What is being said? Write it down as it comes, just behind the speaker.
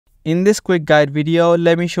In this quick guide video,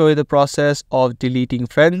 let me show you the process of deleting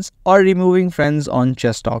friends or removing friends on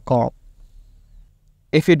chess.com.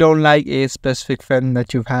 If you don't like a specific friend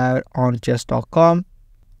that you've had on chess.com,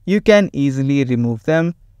 you can easily remove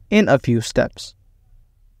them in a few steps.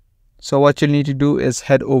 So what you'll need to do is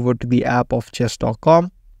head over to the app of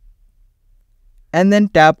chess.com and then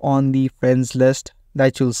tap on the friends list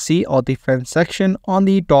that you'll see, or the friends section on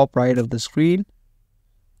the top right of the screen.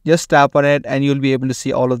 Just tap on it and you'll be able to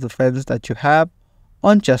see all of the friends that you have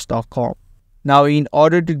on chess.com. Now, in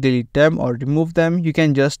order to delete them or remove them, you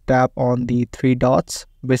can just tap on the three dots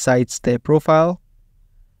besides their profile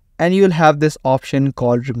and you'll have this option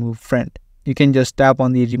called remove friend. You can just tap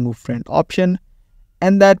on the remove friend option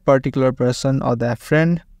and that particular person or that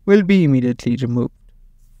friend will be immediately removed.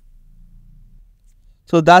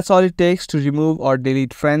 So that's all it takes to remove or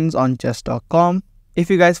delete friends on chess.com. If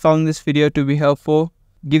you guys found this video to be helpful,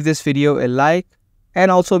 give this video a like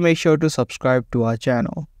and also make sure to subscribe to our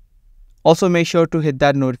channel. Also make sure to hit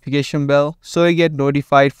that notification bell so you get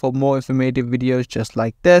notified for more informative videos just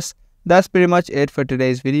like this. That's pretty much it for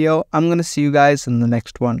today's video. I'm gonna see you guys in the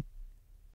next one.